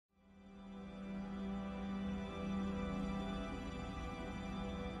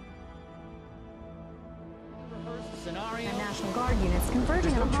National Guard units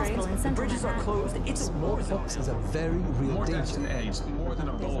converging on a hospital in central bridges are closed. It's a war zone. Smallpox is a very real More deaths danger. than AIDS, more than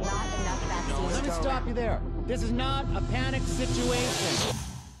There's Ebola. not enough vaccines. Let me stop you there. This is not a panic situation.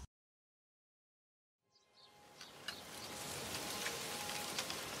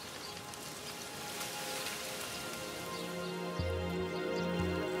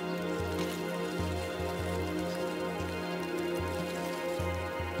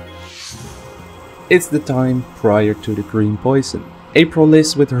 It's the time prior to the green poison. April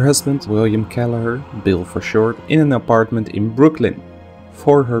lives with her husband, William Kelleher, Bill for short, in an apartment in Brooklyn.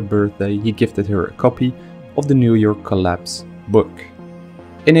 For her birthday, he gifted her a copy of the New York Collapse book.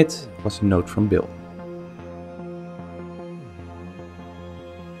 In it was a note from Bill.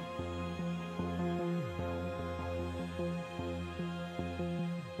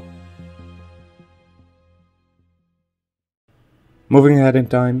 Moving ahead in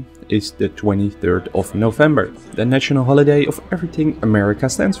time is the 23rd of November, the national holiday of everything America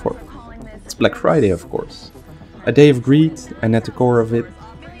stands for. It's Black Friday, of course. A day of greed, and at the core of it,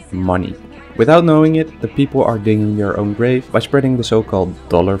 money. Without knowing it, the people are digging their own grave by spreading the so-called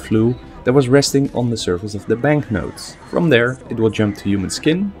dollar flu that was resting on the surface of the banknotes. From there, it will jump to human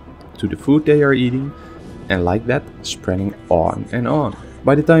skin, to the food they are eating, and like that, spreading on and on.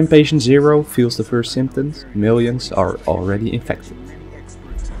 By the time patient zero feels the first symptoms, millions are already infected.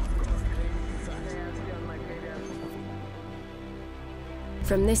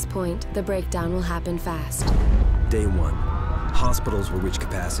 From this point, the breakdown will happen fast. Day 1. Hospitals will reach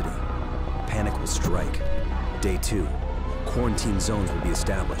capacity. Panic will strike. Day 2. Quarantine zones will be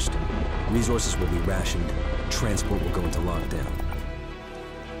established. Resources will be rationed. Transport will go into lockdown.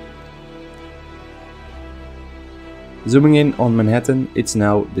 Zooming in on Manhattan, it's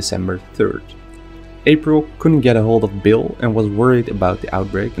now December 3rd. April couldn't get a hold of Bill and was worried about the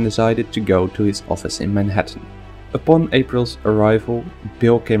outbreak and decided to go to his office in Manhattan. Upon April's arrival,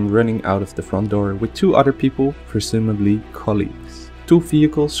 Bill came running out of the front door with two other people, presumably colleagues. Two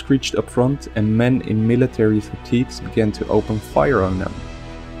vehicles screeched up front and men in military fatigues began to open fire on them.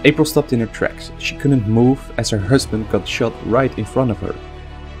 April stopped in her tracks. She couldn't move as her husband got shot right in front of her.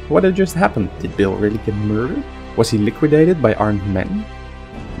 What had just happened? Did Bill really get murdered? Was he liquidated by armed men?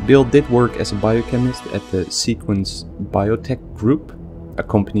 Bill did work as a biochemist at the Sequence Biotech Group, a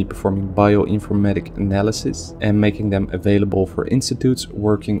company performing bioinformatic analysis and making them available for institutes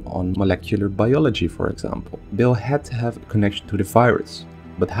working on molecular biology, for example. Bill had to have a connection to the virus.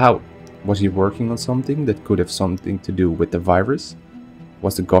 But how? Was he working on something that could have something to do with the virus?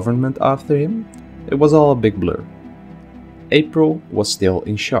 Was the government after him? It was all a big blur. April was still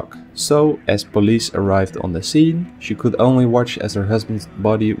in shock, so as police arrived on the scene, she could only watch as her husband's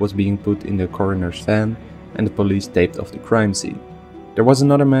body was being put in the coroner's van and the police taped off the crime scene. There was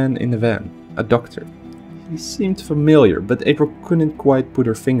another man in the van, a doctor. He seemed familiar, but April couldn't quite put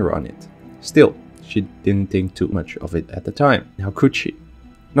her finger on it. Still, she didn't think too much of it at the time. How could she?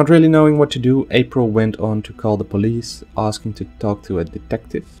 Not really knowing what to do, April went on to call the police, asking to talk to a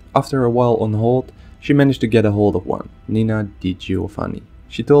detective. After a while on hold, she managed to get a hold of one, Nina Di Giovanni.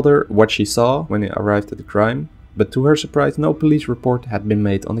 She told her what she saw when they arrived at the crime, but to her surprise no police report had been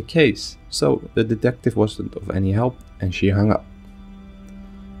made on the case, so the detective wasn't of any help and she hung up.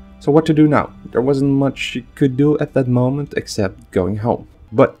 So what to do now? There wasn't much she could do at that moment except going home.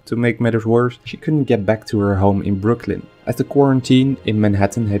 But to make matters worse, she couldn't get back to her home in Brooklyn, as the quarantine in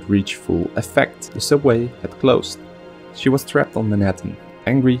Manhattan had reached full effect. The subway had closed. She was trapped on Manhattan,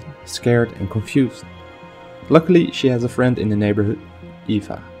 angry, scared and confused. Luckily, she has a friend in the neighborhood,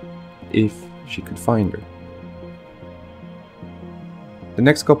 Eva, if she could find her. The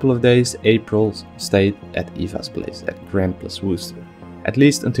next couple of days, April stayed at Eva's place at Grand Place Wooster, at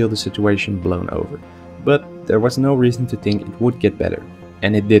least until the situation blown over. But there was no reason to think it would get better,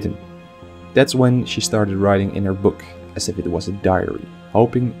 and it didn't. That's when she started writing in her book, as if it was a diary,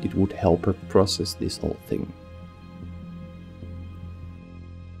 hoping it would help her process this whole thing.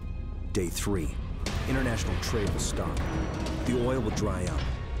 Day 3. International trade will stop. The oil will dry up.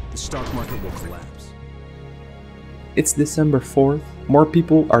 The stock market will collapse. It's December 4th. More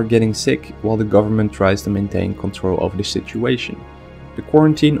people are getting sick while the government tries to maintain control over the situation. The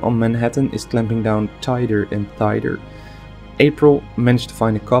quarantine on Manhattan is clamping down tighter and tighter. April managed to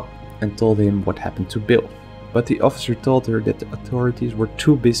find a cop and told him what happened to Bill. But the officer told her that the authorities were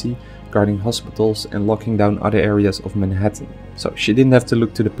too busy guarding hospitals and locking down other areas of Manhattan, so she didn't have to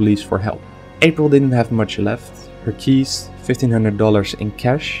look to the police for help. April didn't have much left. Her keys, $1,500 in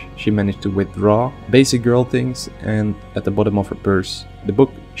cash she managed to withdraw, basic girl things, and at the bottom of her purse, the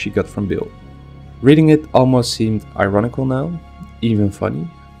book she got from Bill. Reading it almost seemed ironical now, even funny,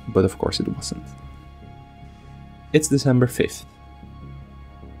 but of course it wasn't. It's December 5th.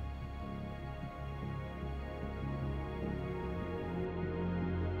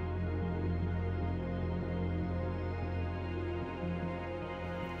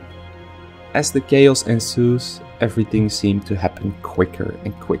 As the chaos ensues, everything seemed to happen quicker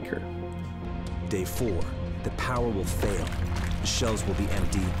and quicker. Day 4. The power will fail. The shelves will be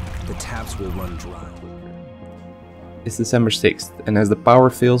empty. The taps will run dry. It's December 6th, and as the power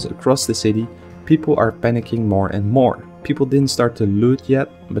fails across the city, people are panicking more and more. People didn't start to loot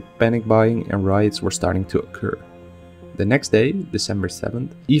yet, but panic buying and riots were starting to occur. The next day, December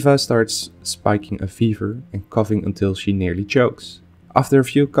 7th, Eva starts spiking a fever and coughing until she nearly chokes. After a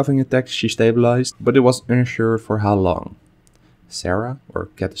few coughing attacks, she stabilized, but it was unsure for how long. Sarah, or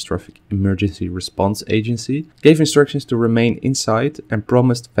Catastrophic Emergency Response Agency, gave instructions to remain inside and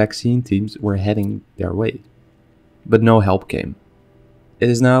promised vaccine teams were heading their way. But no help came. It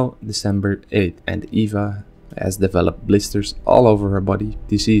is now December 8th and Eva has developed blisters all over her body.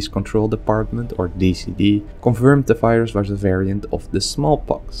 Disease Control Department, or DCD, confirmed the virus was a variant of the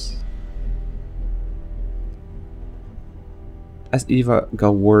smallpox. As Eva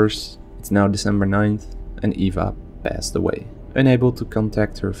got worse, it's now December 9th and Eva passed away. Unable to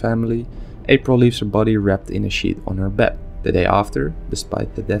contact her family, April leaves her body wrapped in a sheet on her bed. The day after,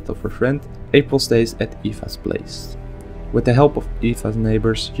 despite the death of her friend, April stays at Eva's place. With the help of Eva's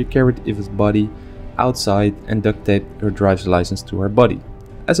neighbors, she carried Eva's body outside and duct taped her driver's license to her body.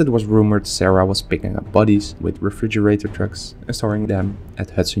 As it was rumored, Sarah was picking up bodies with refrigerator trucks and storing them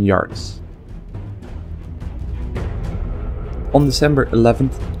at Hudson Yards. On December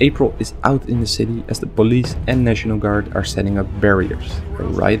 11th, April is out in the city as the police and National Guard are setting up barriers. A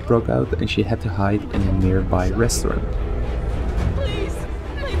riot broke out and she had to hide in a nearby restaurant. Please,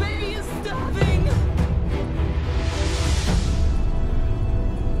 my baby is starving.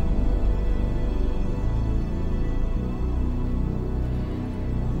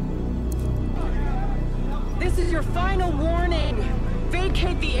 This is your final warning.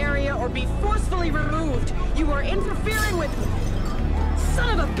 Vacate the area or be forcefully removed. You are interfering with...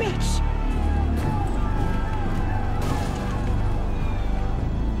 Son of a bitch!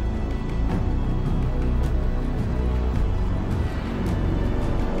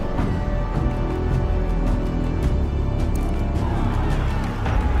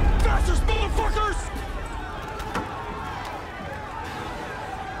 Fascist motherfuckers!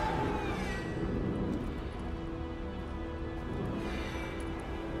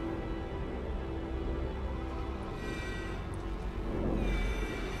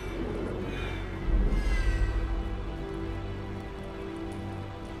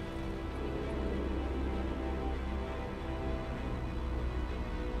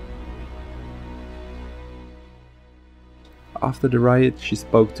 After the riot, she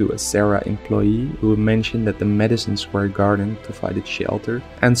spoke to a Sarah employee who mentioned that the Madison Square Garden provided shelter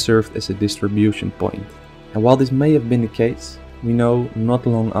and served as a distribution point. And while this may have been the case, we know not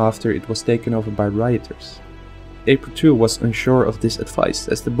long after it was taken over by rioters. April too was unsure of this advice,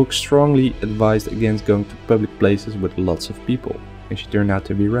 as the book strongly advised against going to public places with lots of people, and she turned out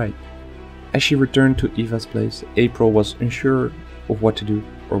to be right. As she returned to Eva's place, April was unsure of what to do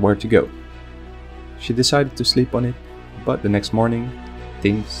or where to go. She decided to sleep on it, but the next morning,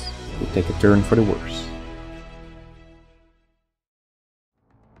 things would take a turn for the worse.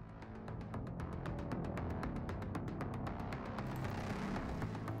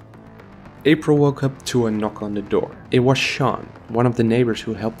 April woke up to a knock on the door. It was Sean, one of the neighbors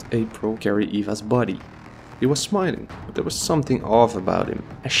who helped April carry Eva's body. He was smiling, but there was something off about him.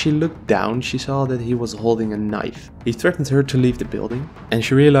 As she looked down, she saw that he was holding a knife. He threatened her to leave the building, and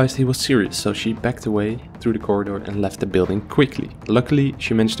she realized he was serious, so she backed away through the corridor and left the building quickly. Luckily,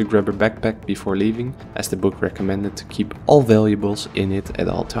 she managed to grab her backpack before leaving, as the book recommended to keep all valuables in it at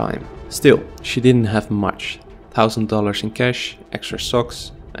all time. Still, she didn't have much. $1,000 in cash, extra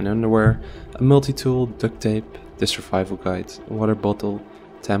socks and underwear, a multi-tool, duct tape, the survival guide, a water bottle,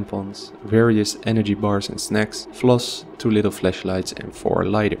 tampons, various energy bars and snacks, floss, 2 little flashlights and 4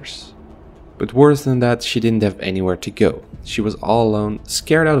 lighters. But worse than that, she didn't have anywhere to go. She was all alone,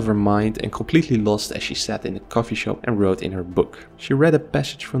 scared out of her mind and completely lost as she sat in a coffee shop and wrote in her book. She read a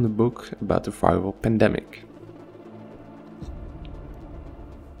passage from the book about the viral pandemic.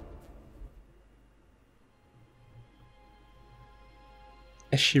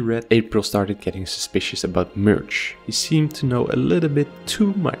 As she read, April started getting suspicious about Murch. He seemed to know a little bit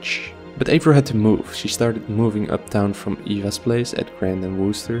too much. But April had to move. She started moving uptown from Eva's place at Grand and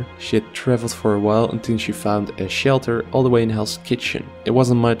Wooster. She had traveled for a while until she found a shelter all the way in Hell's Kitchen. It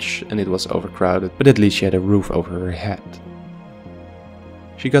wasn't much and it was overcrowded, but at least she had a roof over her head.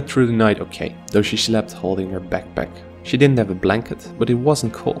 She got through the night okay, though she slept holding her backpack. She didn't have a blanket, but it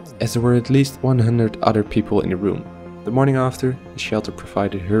wasn't cold, as there were at least 100 other people in the room. The morning after, the shelter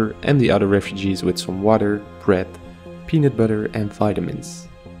provided her and the other refugees with some water, bread, peanut butter and vitamins.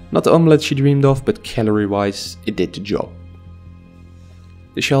 Not the omelette she dreamed of, but calorie-wise, it did the job.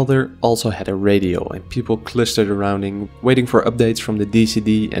 The shelter also had a radio and people clustered around it, waiting for updates from the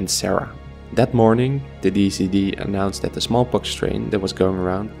DCD and Sarah. That morning, the DCD announced that the smallpox strain that was going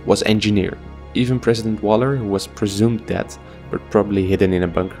around was engineered. Even President Waller, who was presumed dead, but probably hidden in a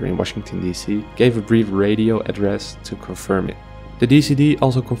bunker in Washington DC, gave a brief radio address to confirm it. The DCD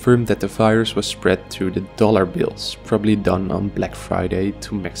also confirmed that the virus was spread through the dollar bills, probably done on Black Friday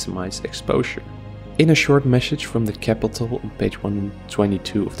to maximize exposure. In a short message from the Capitol on page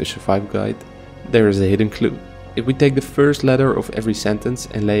 122 of the Survive Guide, there is a hidden clue. If we take the first letter of every sentence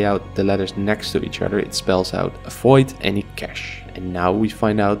and lay out the letters next to each other, it spells out avoid any cash. And now we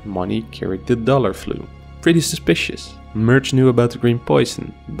find out money carried the dollar flu. Pretty suspicious. Merch knew about the green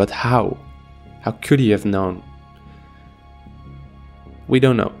poison, but how? How could he have known? We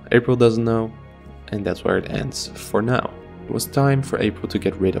don't know. April doesn't know, and that's where it ends for now. It was time for April to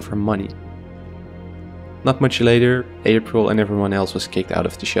get rid of her money. Not much later, April and everyone else was kicked out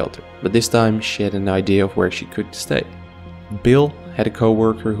of the shelter, but this time she had an idea of where she could stay. Bill had a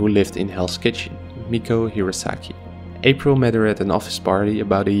co-worker who lived in Hell's Kitchen, Miko Hirosaki. April met her at an office party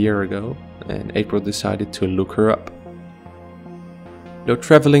about a year ago, and April decided to look her up. Though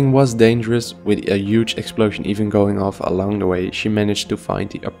traveling was dangerous, with a huge explosion even going off along the way, she managed to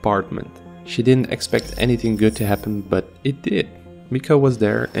find the apartment. She didn't expect anything good to happen, but it did. Miko was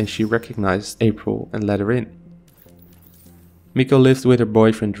there and she recognized April and let her in. Miko lived with her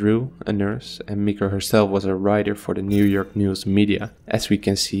boyfriend Drew, a nurse, and Miko herself was a writer for the New York News media, as we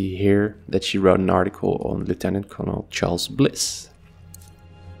can see here that she wrote an article on Lieutenant Colonel Charles Bliss.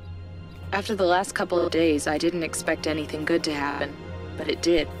 After the last couple of days, I didn't expect anything good to happen, but it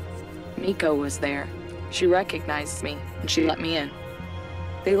did. Miko was there. She recognized me, and she let me in.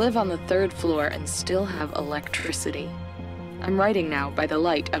 They live on the 3rd floor and still have electricity. I'm writing now by the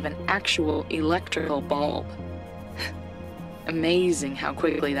light of an actual electrical bulb. Amazing how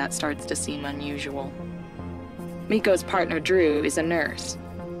quickly that starts to seem unusual. Miko's partner Drew is a nurse.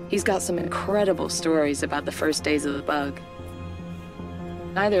 He's got some incredible stories about the first days of the bug.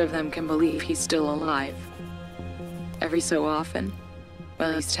 Neither of them can believe he's still alive. Every so often,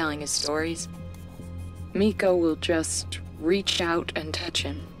 while he's telling his stories, Miko will just reach out and touch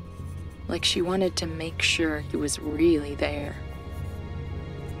him, like she wanted to make sure he was really there.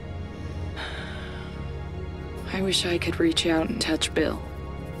 I wish I could reach out and touch Bill.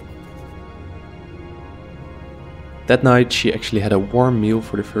 That night she actually had a warm meal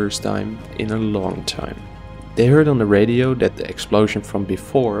for the first time in a long time. They heard on the radio that the explosion from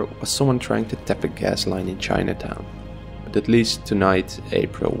before was someone trying to tap a gas line in Chinatown. But at least tonight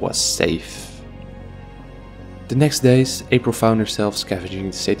April was safe. The next days, April found herself scavenging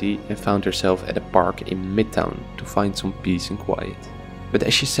the city and found herself at a park in Midtown to find some peace and quiet. But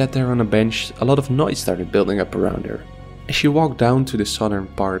as she sat there on a bench, a lot of noise started building up around her. As she walked down to the southern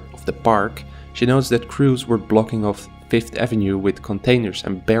part of the park, she noticed that crews were blocking off 5th Avenue with containers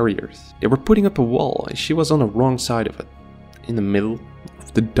and barriers. They were putting up a wall and she was on the wrong side of it, in the middle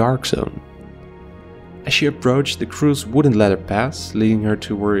of the dark zone. As she approached, the crews wouldn't let her pass, leading her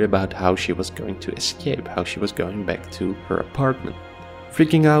to worry about how she was going to escape, how she was going back to her apartment.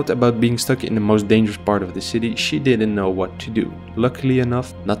 Freaking out about being stuck in the most dangerous part of the city, she didn't know what to do. Luckily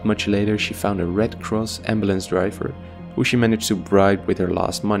enough, not much later she found a Red Cross ambulance driver who she managed to bribe with her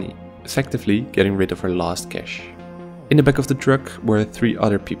last money, effectively getting rid of her last cash. In the back of the truck were 3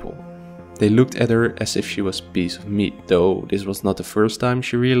 other people. They looked at her as if she was a piece of meat, though this was not the first time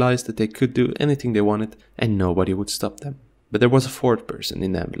she realized that they could do anything they wanted and nobody would stop them. But there was a 4th person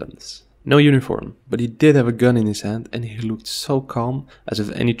in the ambulance. No uniform, but he did have a gun in his hand and he looked so calm, as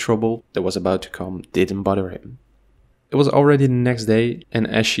if any trouble that was about to come didn't bother him. It was already the next day, and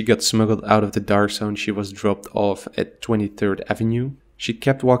as she got smuggled out of the dark zone, she was dropped off at 23rd Avenue. She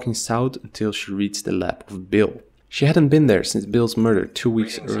kept walking south until she reached the lab of Bill. She hadn't been there since Bill's murder 2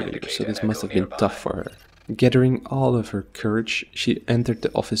 weeks earlier, so this must have been tough for her. Gathering all of her courage, she entered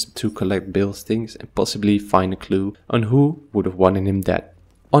the office to collect Bill's things and possibly find a clue on who would have wanted him dead.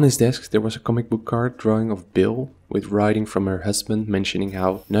 On his desk there was a comic book card drawing of Bill, with writing from her husband mentioning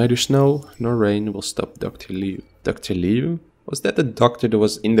how neither snow nor rain will stop Dr. Liu. Dr. Liu? Was that the doctor that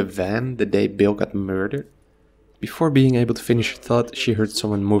was in the van the day Bill got murdered? Before being able to finish her thought, she heard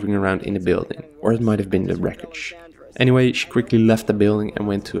someone moving around in the building, or it might have been the wreckage. Anyway, she quickly left the building and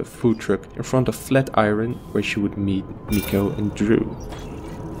went to a food truck in front of Flatiron where she would meet Miko and Drew.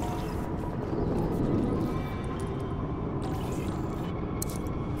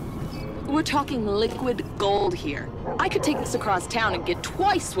 We're talking liquid gold here. I could take this across town and get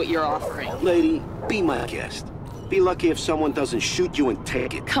twice what you're offering. Lady, be my guest. Be lucky if someone doesn't shoot you and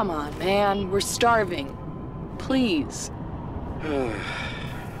take it. Come on, man. We're starving. Please.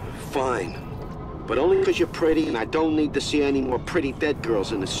 Fine. But only because you're pretty and I don't need to see any more pretty dead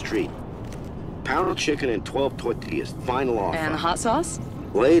girls in the street. Pound of chicken and 12 tortillas. Final offer. And hot sauce?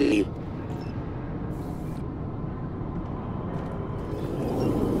 Lady.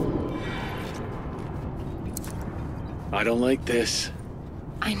 I don't like this.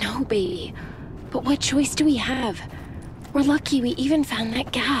 I know, baby. But what choice do we have? We're lucky we even found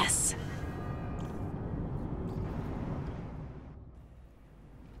that gas.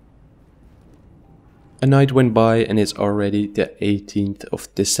 A night went by and it's already the 18th of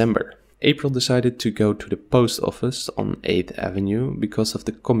December. April decided to go to the post office on 8th Avenue because of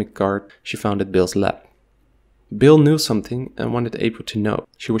the comic card she found at Bill's lab. Bill knew something and wanted April to know.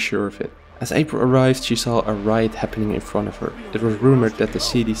 She was sure of it. As April arrived, she saw a riot happening in front of her. It was rumored that the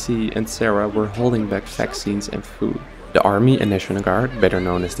CDC and Sarah were holding back vaccines and food. The Army and National Guard, better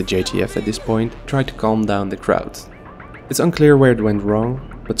known as the JTF at this point, tried to calm down the crowd. It's unclear where it went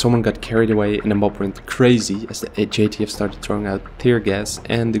wrong, but someone got carried away and the mob went crazy as the JTF started throwing out tear gas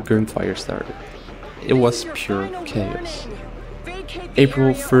and the gunfire started. It was pure chaos.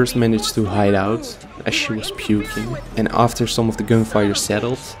 April first managed to hide out as she was puking, and after some of the gunfire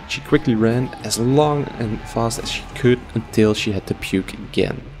settled, she quickly ran as long and fast as she could until she had to puke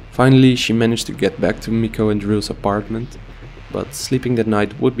again. Finally, she managed to get back to Miko and Drew's apartment, but sleeping that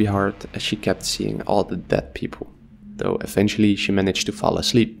night would be hard as she kept seeing all the dead people, though eventually she managed to fall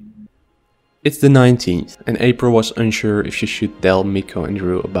asleep. It's the 19th, and April was unsure if she should tell Miko and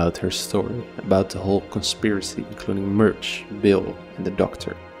Drew about her story, about the whole conspiracy, including Murch, Bill, and the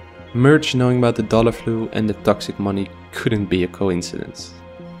doctor. Murch knowing about the dollar flu and the toxic money couldn't be a coincidence.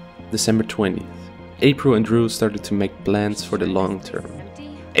 December 20th. April and Drew started to make plans for the long term.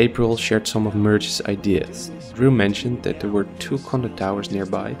 April shared some of Murch's ideas. Drew mentioned that there were 2 condo towers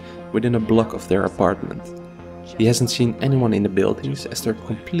nearby, within a block of their apartment. He hasn't seen anyone in the buildings as they're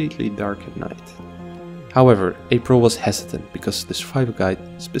completely dark at night. However, April was hesitant because the survival guide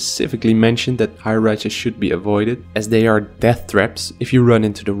specifically mentioned that high-rises should be avoided as they are death traps if you run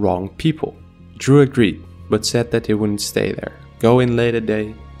into the wrong people. Drew agreed, but said that he wouldn't stay there. Go in late at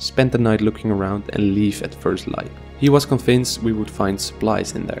day, spend the night looking around and leave at first light. He was convinced we would find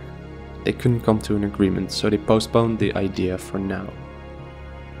supplies in there. They couldn't come to an agreement, so they postponed the idea for now.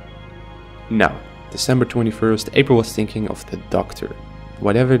 Now, December 21st, April was thinking of the doctor.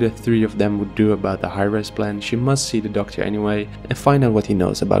 Whatever the 3 of them would do about the high-rise plan, she must see the doctor anyway and find out what he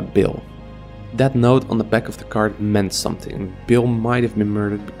knows about Bill. That note on the back of the card meant something. Bill might have been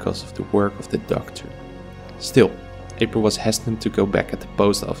murdered because of the work of the doctor. Still, April was hesitant to go back at the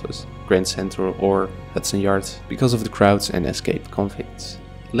post office, Grand Central or Hudson Yards because of the crowds and escaped convicts.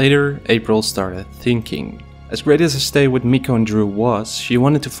 Later, April started thinking. As great as a stay with Miko and Drew was, she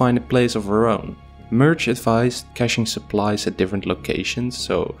wanted to find a place of her own. Murch advised caching supplies at different locations,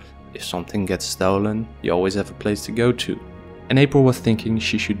 so if something gets stolen, you always have a place to go to. And April was thinking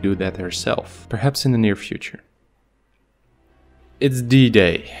she should do that herself, perhaps in the near future. It's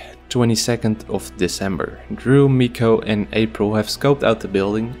D-Day, 22nd of December. Drew, Miko and April have scoped out the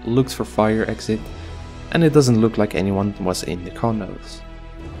building, looked for fire exit, and it doesn't look like anyone was in the condos.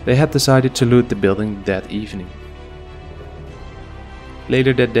 They had decided to loot the building that evening.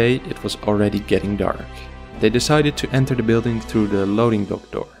 Later that day, it was already getting dark. They decided to enter the building through the loading dock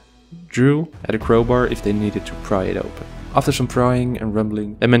door. Drew had a crowbar if they needed to pry it open. After some prying and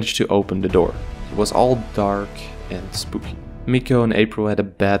rumbling, they managed to open the door. It was all dark and spooky. Miko and April had a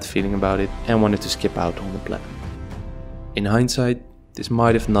bad feeling about it and wanted to skip out on the plan. In hindsight, this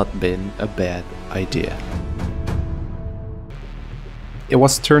might have not been a bad idea. It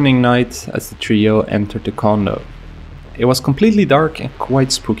was turning night as the trio entered the condo. It was completely dark and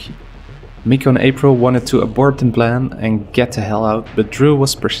quite spooky. Miko and April wanted to abort the plan and get the hell out, but Drew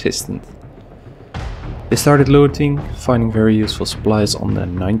was persistent. They started looting, finding very useful supplies on the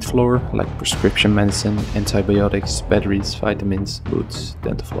 9th floor, like prescription medicine, antibiotics, batteries, vitamins, boots,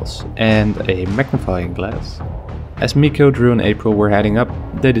 dental floss, and a magnifying glass. As Miko, Drew and April were heading up,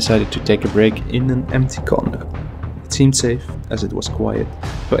 they decided to take a break in an empty condo. It seemed safe, as it was quiet,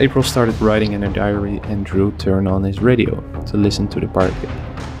 so April started writing in her diary and Drew turned on his radio to listen to the party.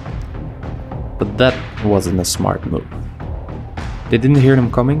 But that wasn't a smart move. They didn't hear them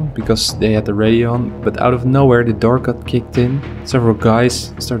coming because they had the radio on, but out of nowhere the door got kicked in, several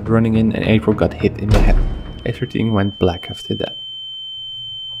guys started running in and April got hit in the head. Everything went black after that.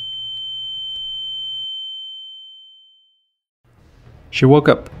 She woke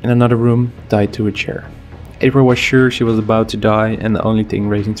up in another room, tied to a chair. April was sure she was about to die, and the only thing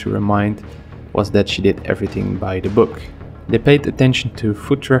racing through her mind was that she did everything by the book. They paid attention to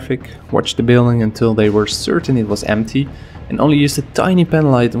foot traffic, watched the building until they were certain it was empty, and only used a tiny pen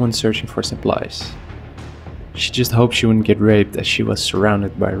light when searching for supplies. She just hoped she wouldn't get raped as she was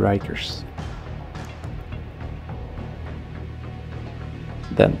surrounded by Rikers.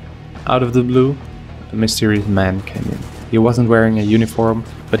 Then, out of the blue, a mysterious man came in. He wasn't wearing a uniform,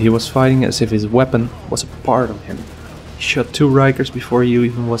 but he was fighting as if his weapon was a part of him. He shot 2 Rikers before he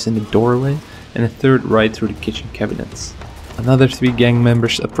even was in the doorway, and a third right through the kitchen cabinets. Another 3 gang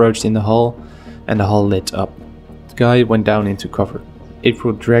members approached in the hall, and the hall lit up. The guy went down into cover.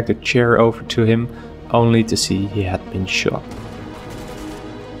 April dragged a chair over to him, only to see he had been shot.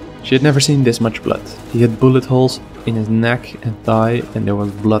 She had never seen this much blood. He had bullet holes in his neck and thigh, and there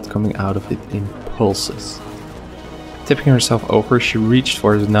was blood coming out of it in pulses. Tipping herself over, she reached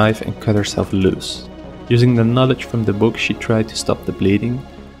for his knife and cut herself loose. Using the knowledge from the book, she tried to stop the bleeding,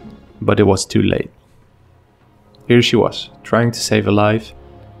 but it was too late. Here she was, trying to save a life,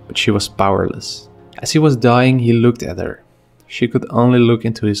 but she was powerless. As he was dying, he looked at her. She could only look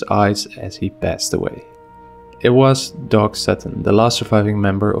into his eyes as he passed away. It was Doc Sutton, the last surviving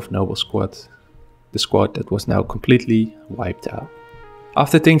member of Noble Squad, the squad that was now completely wiped out.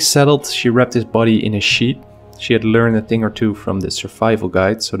 After things settled, she wrapped his body in a sheet. She had learned a thing or two from the survival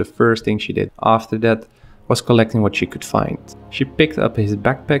guide, so the first thing she did after that was collecting what she could find. She picked up his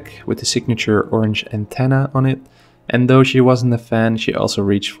backpack with the signature orange antenna on it, and though she wasn't a fan, she also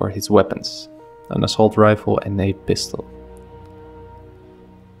reached for his weapons, an assault rifle and a pistol.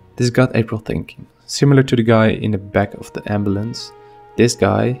 This got April thinking. Similar to the guy in the back of the ambulance, this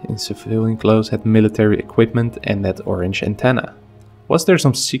guy in civilian clothes had military equipment and that orange antenna. Was there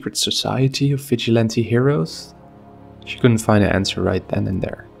some secret society of vigilante heroes? She couldn't find an answer right then and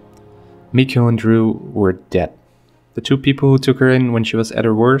there. Miko and Drew were dead. The 2 people who took her in when she was at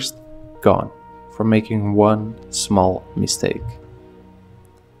her worst, gone, for making one small mistake.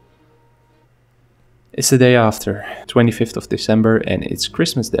 It's the day after, 25th of December, and it's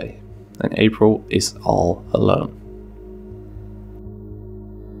Christmas Day, and April is all alone.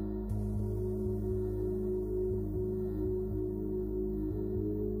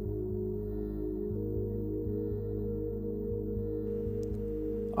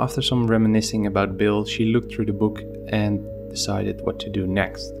 After some reminiscing about Bill, she looked through the book and decided what to do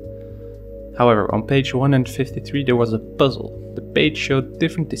next. However, on page 153 there was a puzzle. The page showed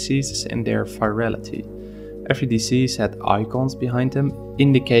different diseases and their virality. Every disease had icons behind them,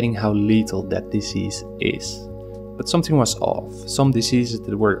 indicating how lethal that disease is. But something was off. Some diseases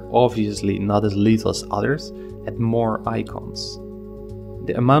that were obviously not as lethal as others had more icons.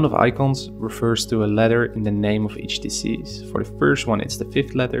 The amount of icons refers to a letter in the name of each disease. For the first one it's the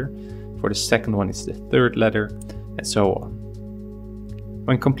 5th letter, for the second one it's the 3rd letter, and so on.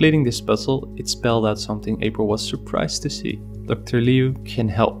 When completing this puzzle, it spelled out something April was surprised to see. Dr. Liu can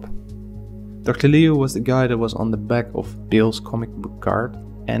help. Dr. Liu was the guy that was on the back of Bill's comic book card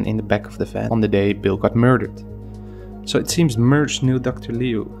and in the back of the van on the day Bill got murdered. So it seems Merge knew Dr.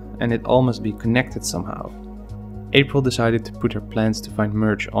 Liu, and it all must be connected somehow. April decided to put her plans to find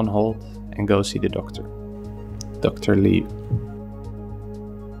Merge on hold and go see the doctor. Dr. Liu.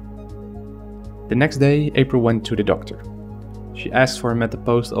 The next day, April went to the doctor. She asked for him at the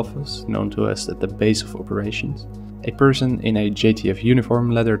post office, known to us as the base of operations. A person in a JTF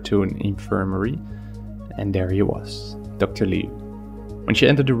uniform led her to an infirmary, and there he was, Dr. Liu. When she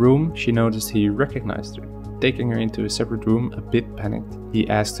entered the room, she noticed he recognized her. Taking her into a separate room, a bit panicked, he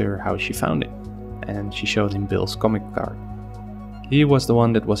asked her how she found it, and she showed him Bill's comic card. He was the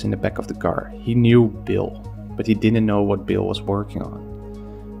one that was in the back of the car. He knew Bill, but he didn't know what Bill was working on.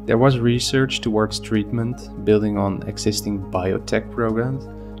 There was research towards treatment, building on existing biotech programs,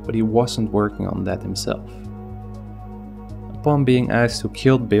 but he wasn't working on that himself. Upon being asked who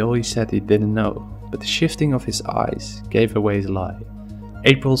killed Bill, he said he didn't know, but the shifting of his eyes gave away his lie.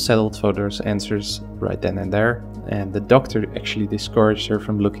 April settled for those answers right then and there, and the doctor actually discouraged her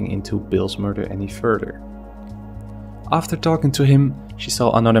from looking into Bill's murder any further. After talking to him, she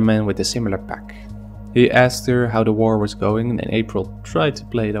saw another man with a similar pack. He asked her how the war was going, and April tried to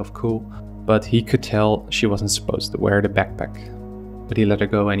play it off cool, but he could tell she wasn't supposed to wear the backpack, but he let her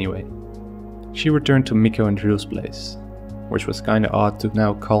go anyway. She returned to Miko and Drew's place, which was kinda odd to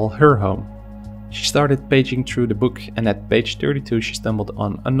now call her home. She started paging through the book, and at page 32 she stumbled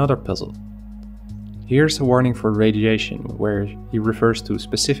on another puzzle. Here's a warning for radiation, where he refers to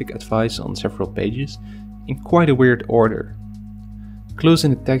specific advice on several pages, in quite a weird order. Clues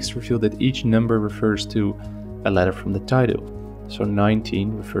in the text reveal that each number refers to a letter from the title. so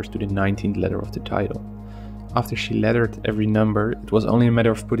 19 refers to the 19th letter of the title. After she lettered every number, it was only a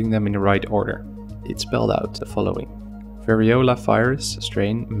matter of putting them in the right order. It spelled out the following: Variola virus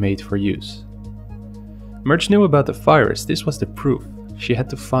strain made for use. Murch knew about the virus, this was the proof. She had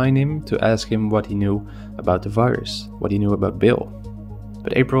to find him to ask him what he knew about the virus, what he knew about Bill.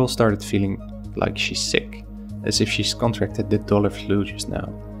 But April started feeling like she's sick, as if she's contracted the dollar flu just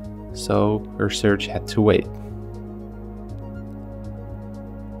now. So her search had to wait.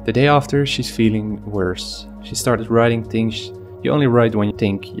 The day after, she's feeling worse. She started writing things you only write when you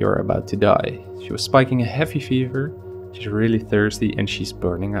think you're about to die. She was spiking a heavy fever, she's really thirsty, and she's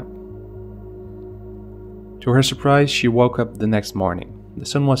burning up. To her surprise, she woke up the next morning. The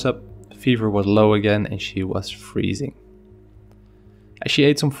sun was up, the fever was low again, and she was freezing. As she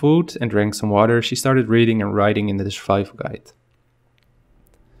ate some food and drank some water, she started reading and writing in the survival guide.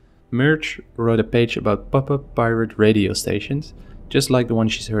 Murch wrote a page about pop-up pirate radio stations, just like the one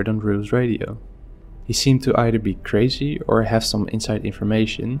she's heard on Drew's radio. He seemed to either be crazy or have some inside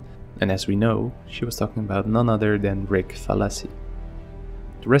information, and as we know, she was talking about none other than Rick Falassi.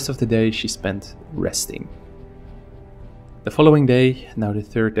 The rest of the day she spent resting. The following day, now the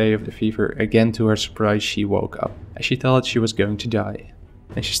third day of the fever, again to her surprise she woke up, as she thought she was going to die.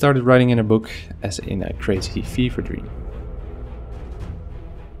 And she started writing in her book as in a crazy fever dream.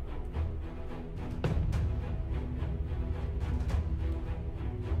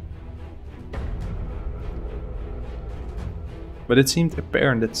 But it seemed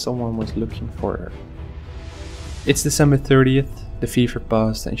apparent that someone was looking for her. It's December 30th, the fever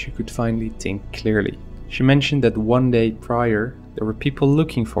passed and she could finally think clearly. She mentioned that one day prior there were people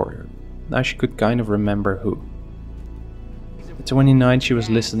looking for her. Now she could kind of remember who. At 29 she was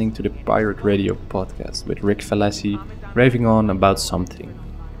listening to the pirate radio podcast with Rick Falassi raving on about something.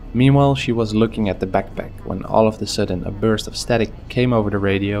 Meanwhile she was looking at the backpack when all of a sudden a burst of static came over the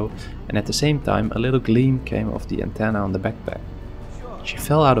radio, and at the same time a little gleam came off the antenna on the backpack. She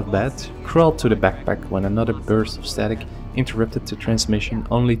fell out of bed, crawled to the backpack when another burst of static interrupted the transmission,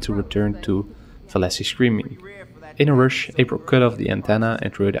 only to return to Falassi screaming. In a rush, April cut off the antenna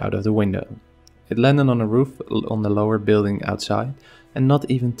and threw it out of the window. It landed on a roof on the lower building outside, and not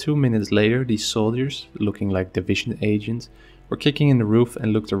even 2 minutes later these soldiers, looking like division agents, were kicking in the roof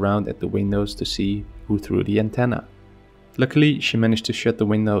and looked around at the windows to see who threw the antenna. Luckily, she managed to shut the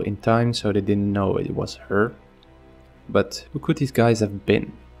window in time so they didn't know it was her. But who could these guys have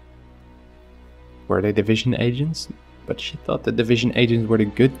been? Were they division agents? But she thought the division agents were the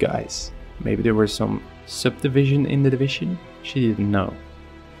good guys. Maybe there were some subdivision in the division? She didn't know.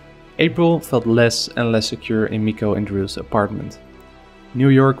 April felt less and less secure in Miko and Drew's apartment. New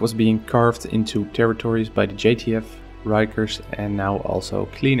York was being carved into territories by the JTF, Rikers, and now also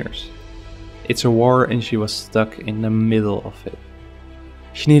cleaners. It's a war and she was stuck in the middle of it.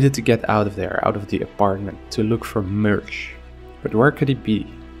 She needed to get out of there, out of the apartment, to look for Murch. But where could he be?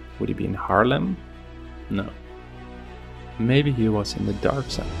 Would he be in Harlem? No. Maybe he was in the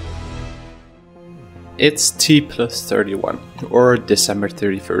dark side. It's T+31, or December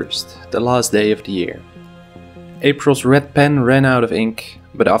 31st, the last day of the year. April's red pen ran out of ink,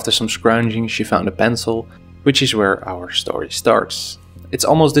 but after some scrounging she found a pencil, which is where our story starts. It's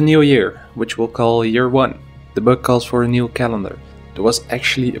almost the new year, which we'll call year 1. The book calls for a new calendar. There was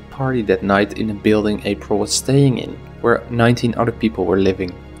actually a party that night in a building April was staying in, where 19 other people were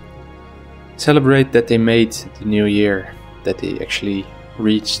living. Celebrate that they made the new year, that they actually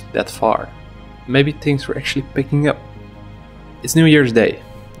reached that far. Maybe things were actually picking up. It's New Year's Day.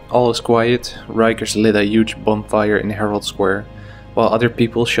 All is quiet. Rikers lit a huge bonfire in Herald Square, while other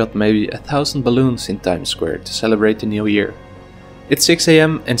people shot maybe 1,000 balloons in Times Square to celebrate the new year. It's 6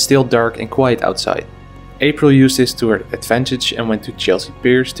 AM and still dark and quiet outside. April used this to her advantage and went to Chelsea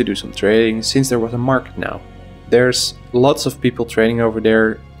Piers to do some trading, since there was a market now. There's lots of people trading over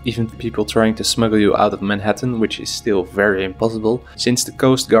there, even people trying to smuggle you out of Manhattan, which is still very impossible, since the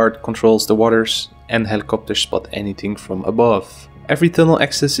Coast Guard controls the waters and helicopters spot anything from above. Every tunnel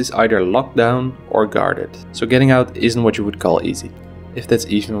access is either locked down or guarded, so getting out isn't what you would call easy, if that's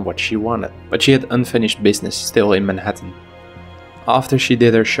even what she wanted. But she had unfinished business still in Manhattan. After she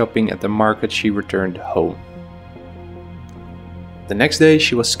did her shopping at the market, she returned home. The next day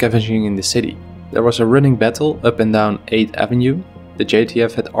she was scavenging in the city. There was a running battle up and down 8th Avenue. The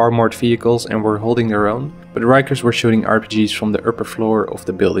JTF had armored vehicles and were holding their own, but the Rikers were shooting RPGs from the upper floor of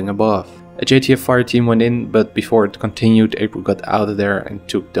the building above. A JTF fire team went in, but before it continued, April got out of there and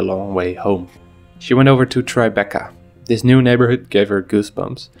took the long way home. She went over to Tribeca. This new neighborhood gave her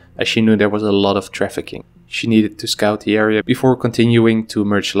goosebumps, as she knew there was a lot of trafficking. She needed to scout the area before continuing to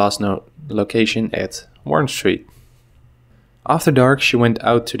Murch's last known location at Warren Street. After dark, she went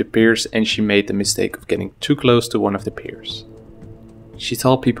out to the piers and she made the mistake of getting too close to one of the piers. She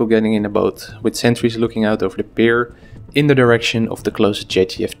saw people getting in a boat, with sentries looking out over the pier in the direction of the closest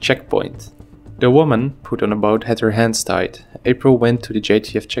JTF checkpoint. The woman put on a boat had her hands tied. April went to the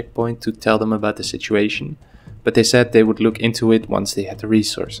JTF checkpoint to tell them about the situation, but they said they would look into it once they had the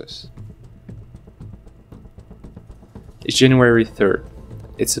resources. It's January 3rd.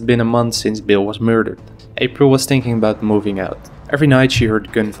 It's been a month since Bill was murdered. April was thinking about moving out. Every night she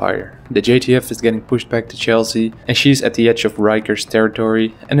heard gunfire. The JTF is getting pushed back to Chelsea and she's at the edge of Riker's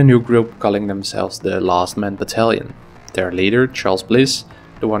territory and a new group calling themselves the Last Man Battalion. Their leader, Charles Bliss,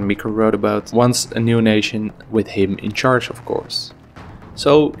 the one Miko wrote about, wants a new nation with him in charge, of course.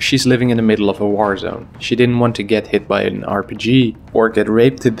 So she's living in the middle of a war zone. She didn't want to get hit by an RPG or get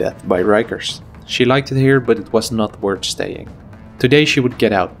raped to death by Rikers. She liked it here, but it was not worth staying. Today she would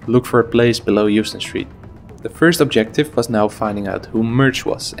get out, look for a place below Houston Street. The first objective was now finding out who Murch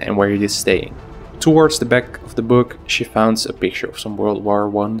was and where he is staying. Towards the back of the book she found a picture of some World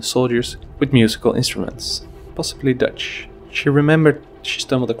War I soldiers with musical instruments, possibly Dutch. She remembered she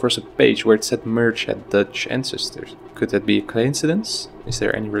stumbled across a page where it said Murch had Dutch ancestors. Could that be a coincidence? Is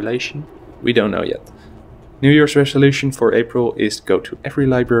there any relation? We don't know yet. New Year's resolution for April is to go to every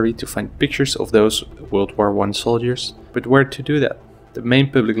library to find pictures of those World War I soldiers, but where to do that? The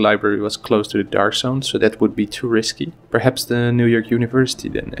main public library was close to the dark zone, so that would be too risky. Perhaps the New York University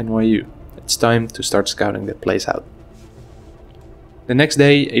then, NYU. It's time to start scouting that place out. The next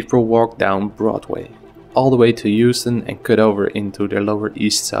day, April walked down Broadway, all the way to Houston and cut over into the Lower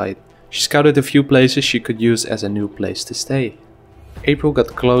East Side. She scouted a few places she could use as a new place to stay. April got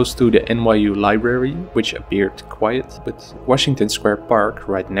close to the NYU library, which appeared quiet, but Washington Square Park,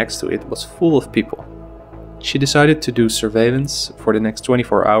 right next to it, was full of people. She decided to do surveillance for the next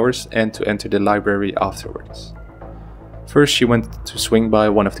 24 hours and to enter the library afterwards. First she went to swing by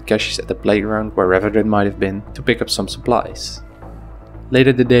one of the caches at the playground, wherever that might have been, to pick up some supplies.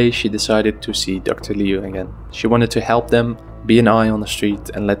 Later that day she decided to see Dr. Liu again. She wanted to help them, be an eye on the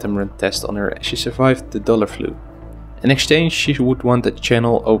street and let them run tests on her as she survived the dollar flu. In exchange she would want a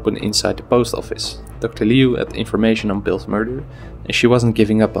channel open inside the post office. Dr. Liu had information on Bill's murder and she wasn't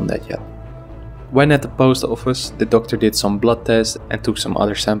giving up on that yet. When at the post office, the doctor did some blood tests and took some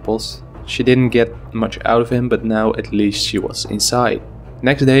other samples. She didn't get much out of him, but now at least she was inside.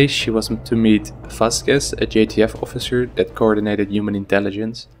 Next day she was to meet Vasquez, a JTF officer that coordinated human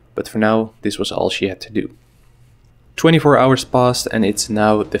intelligence, but for now this was all she had to do. 24 hours passed and it's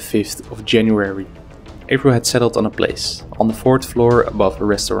now the 5th of January. April had settled on a place, on the 4th floor above a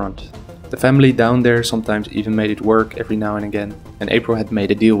restaurant. The family down there sometimes even made it work every now and again, and April had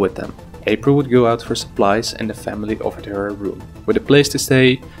made a deal with them. April would go out for supplies and the family offered her a room. With a place to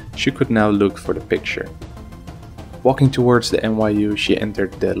stay, she could now look for the picture. Walking towards the NYU, she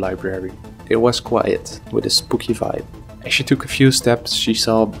entered the library. It was quiet, with a spooky vibe. As she took a few steps, she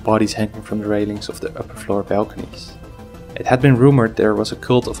saw bodies hanging from the railings of the upper floor balconies. It had been rumored there was a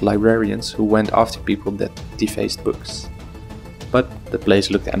cult of librarians who went after people that defaced books. But the place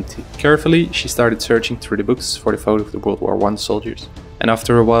looked empty. Carefully, she started searching through the books for the photo of the World War I soldiers. And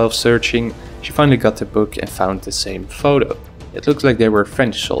after a while of searching, she finally got the book and found the same photo. It looked like they were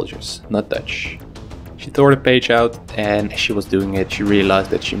French soldiers, not Dutch. She tore the page out, and as she was doing it, she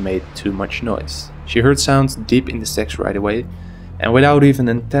realized that she made too much noise. She heard sounds deep in the text right away, and without even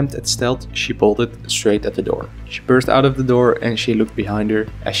an attempt at stealth, she bolted straight at the door. She burst out of the door and she looked behind her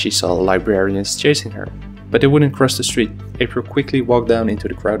as she saw librarians chasing her. But they wouldn't cross the street. April quickly walked down into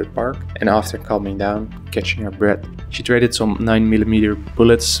the crowded park, and after calming down, catching her breath, she traded some 9mm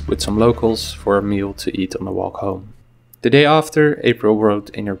bullets with some locals for a meal to eat on the walk home. The day after, April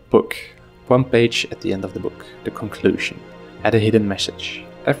wrote in her book. One page at the end of the book, the conclusion, had a hidden message.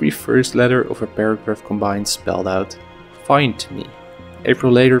 Every first letter of a paragraph combined spelled out, "Find me."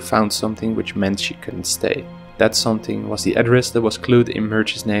 April later found something which meant she couldn't stay. That something was the address that was clued in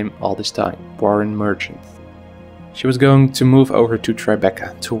Murch's name all this time, Warren Merchant. She was going to move over to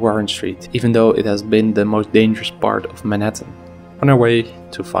Tribeca, to Warren Street, even though it has been the most dangerous part of Manhattan, on her way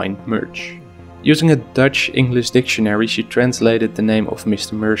to find Murch. Using a Dutch-English dictionary, she translated the name of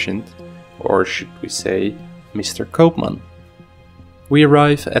Mr. Merchant, or should we say, Mr. Koopman. We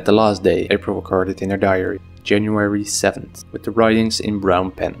arrive at the last day, April recorded in her diary, January 7th, with the writings in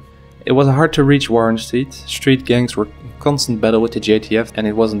brown pen. It was hard to reach Warren Street. Street gangs were in constant battle with the JTF and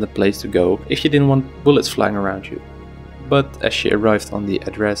it wasn't the place to go if you didn't want bullets flying around you. But as she arrived on the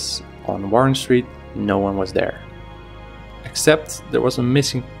address on Warren Street, no one was there. Except there was a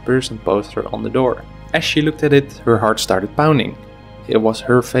missing person poster on the door. As she looked at it, her heart started pounding. It was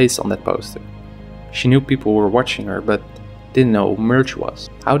her face on that poster. She knew people were watching her, but didn't know who Merge was.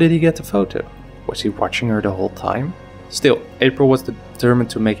 How did he get the photo? Was he watching her the whole time? Still, April was determined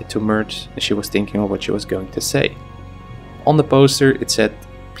to make it to Merge, and she was thinking of what she was going to say. On the poster it said,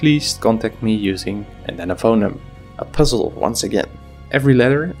 "Please contact me using," and then a phone number. A puzzle once again. Every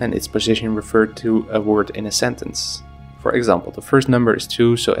letter and its position referred to a word in a sentence. For example, the first number is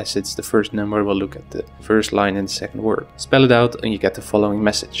 2, so as it's the first number, we'll look at the first line in the second word. Spell it out and you get the following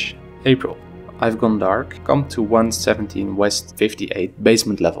message. April, I've gone dark. Come to 117 West 58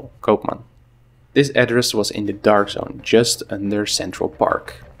 basement level, Koopman. This address was in the dark zone, just under Central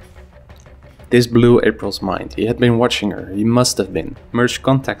Park. This blew April's mind. He had been watching her, he must have been. Merge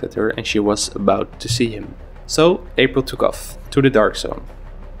contacted her and she was about to see him. So April took off, to the dark zone.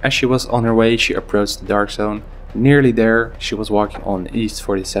 As she was on her way, she approached the dark zone. Nearly there, she was walking on East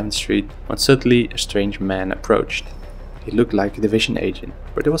 47th Street when suddenly a strange man approached. He looked like a division agent,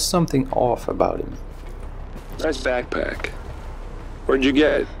 but there was something off about him. Nice backpack. Where'd you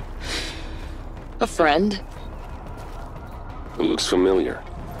get it? A friend? It looks familiar.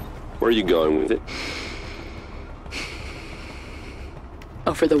 Where are you going with it?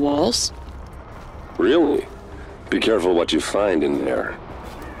 Over the walls? Really? Be careful what you find in there.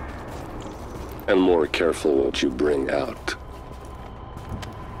 And more careful what you bring out.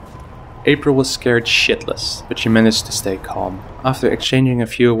 April was scared shitless, but she managed to stay calm. After exchanging a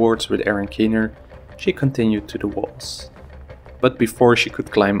few words with Aaron Keener, she continued to the walls. But before she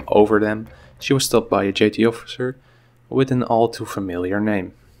could climb over them, she was stopped by a JT officer with an all too familiar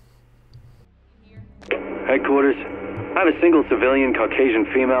name. Headquarters, I have a single civilian Caucasian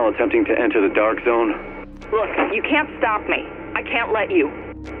female attempting to enter the dark zone. Look, you can't stop me. I can't let you.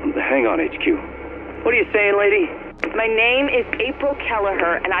 Hang on, HQ. What are you saying, lady? My name is April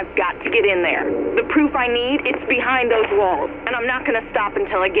Kelleher, and I've got to get in there. The proof I need, it's behind those walls, and I'm not gonna stop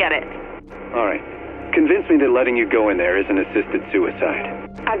until I get it. All right. Convince me that letting you go in there isn't assisted suicide.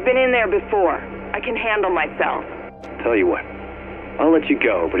 I've been in there before. I can handle myself. Tell you what, I'll let you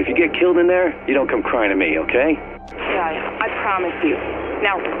go, but if you get killed in there, you don't come crying to me, okay? Yeah, I promise you.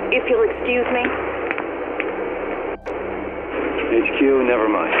 Now, if you'll excuse me. HQ, never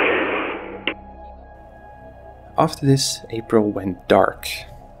mind. After this, April went dark.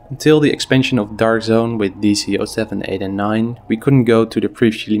 Until the expansion of Dark Zone with DC 07, 8 and 9, we couldn't go to the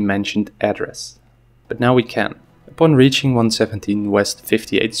previously mentioned address. But now we can. Upon reaching 117 West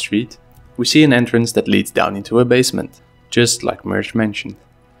 58th Street, we see an entrance that leads down into a basement, just like Merge mentioned.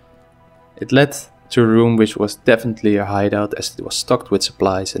 It led to a room which was definitely a hideout as it was stocked with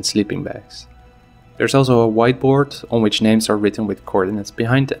supplies and sleeping bags. There's also a whiteboard on which names are written with coordinates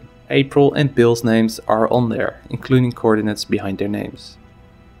behind them. April and Bill's names are on there, including coordinates behind their names.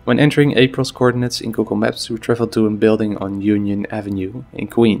 When entering April's coordinates in Google Maps, we travel to a building on Union Avenue in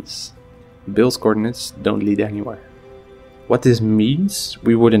Queens. Bill's coordinates don't lead anywhere. What this means,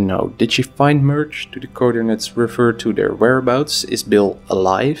 we wouldn't know. Did she find Merge? Do the coordinates refer to their whereabouts? Is Bill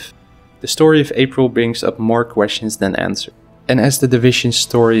alive? The story of April brings up more questions than answers. And as the division's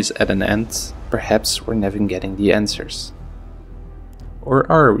story is at an end, perhaps we're never getting the answers. Or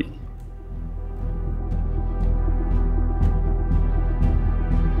are we?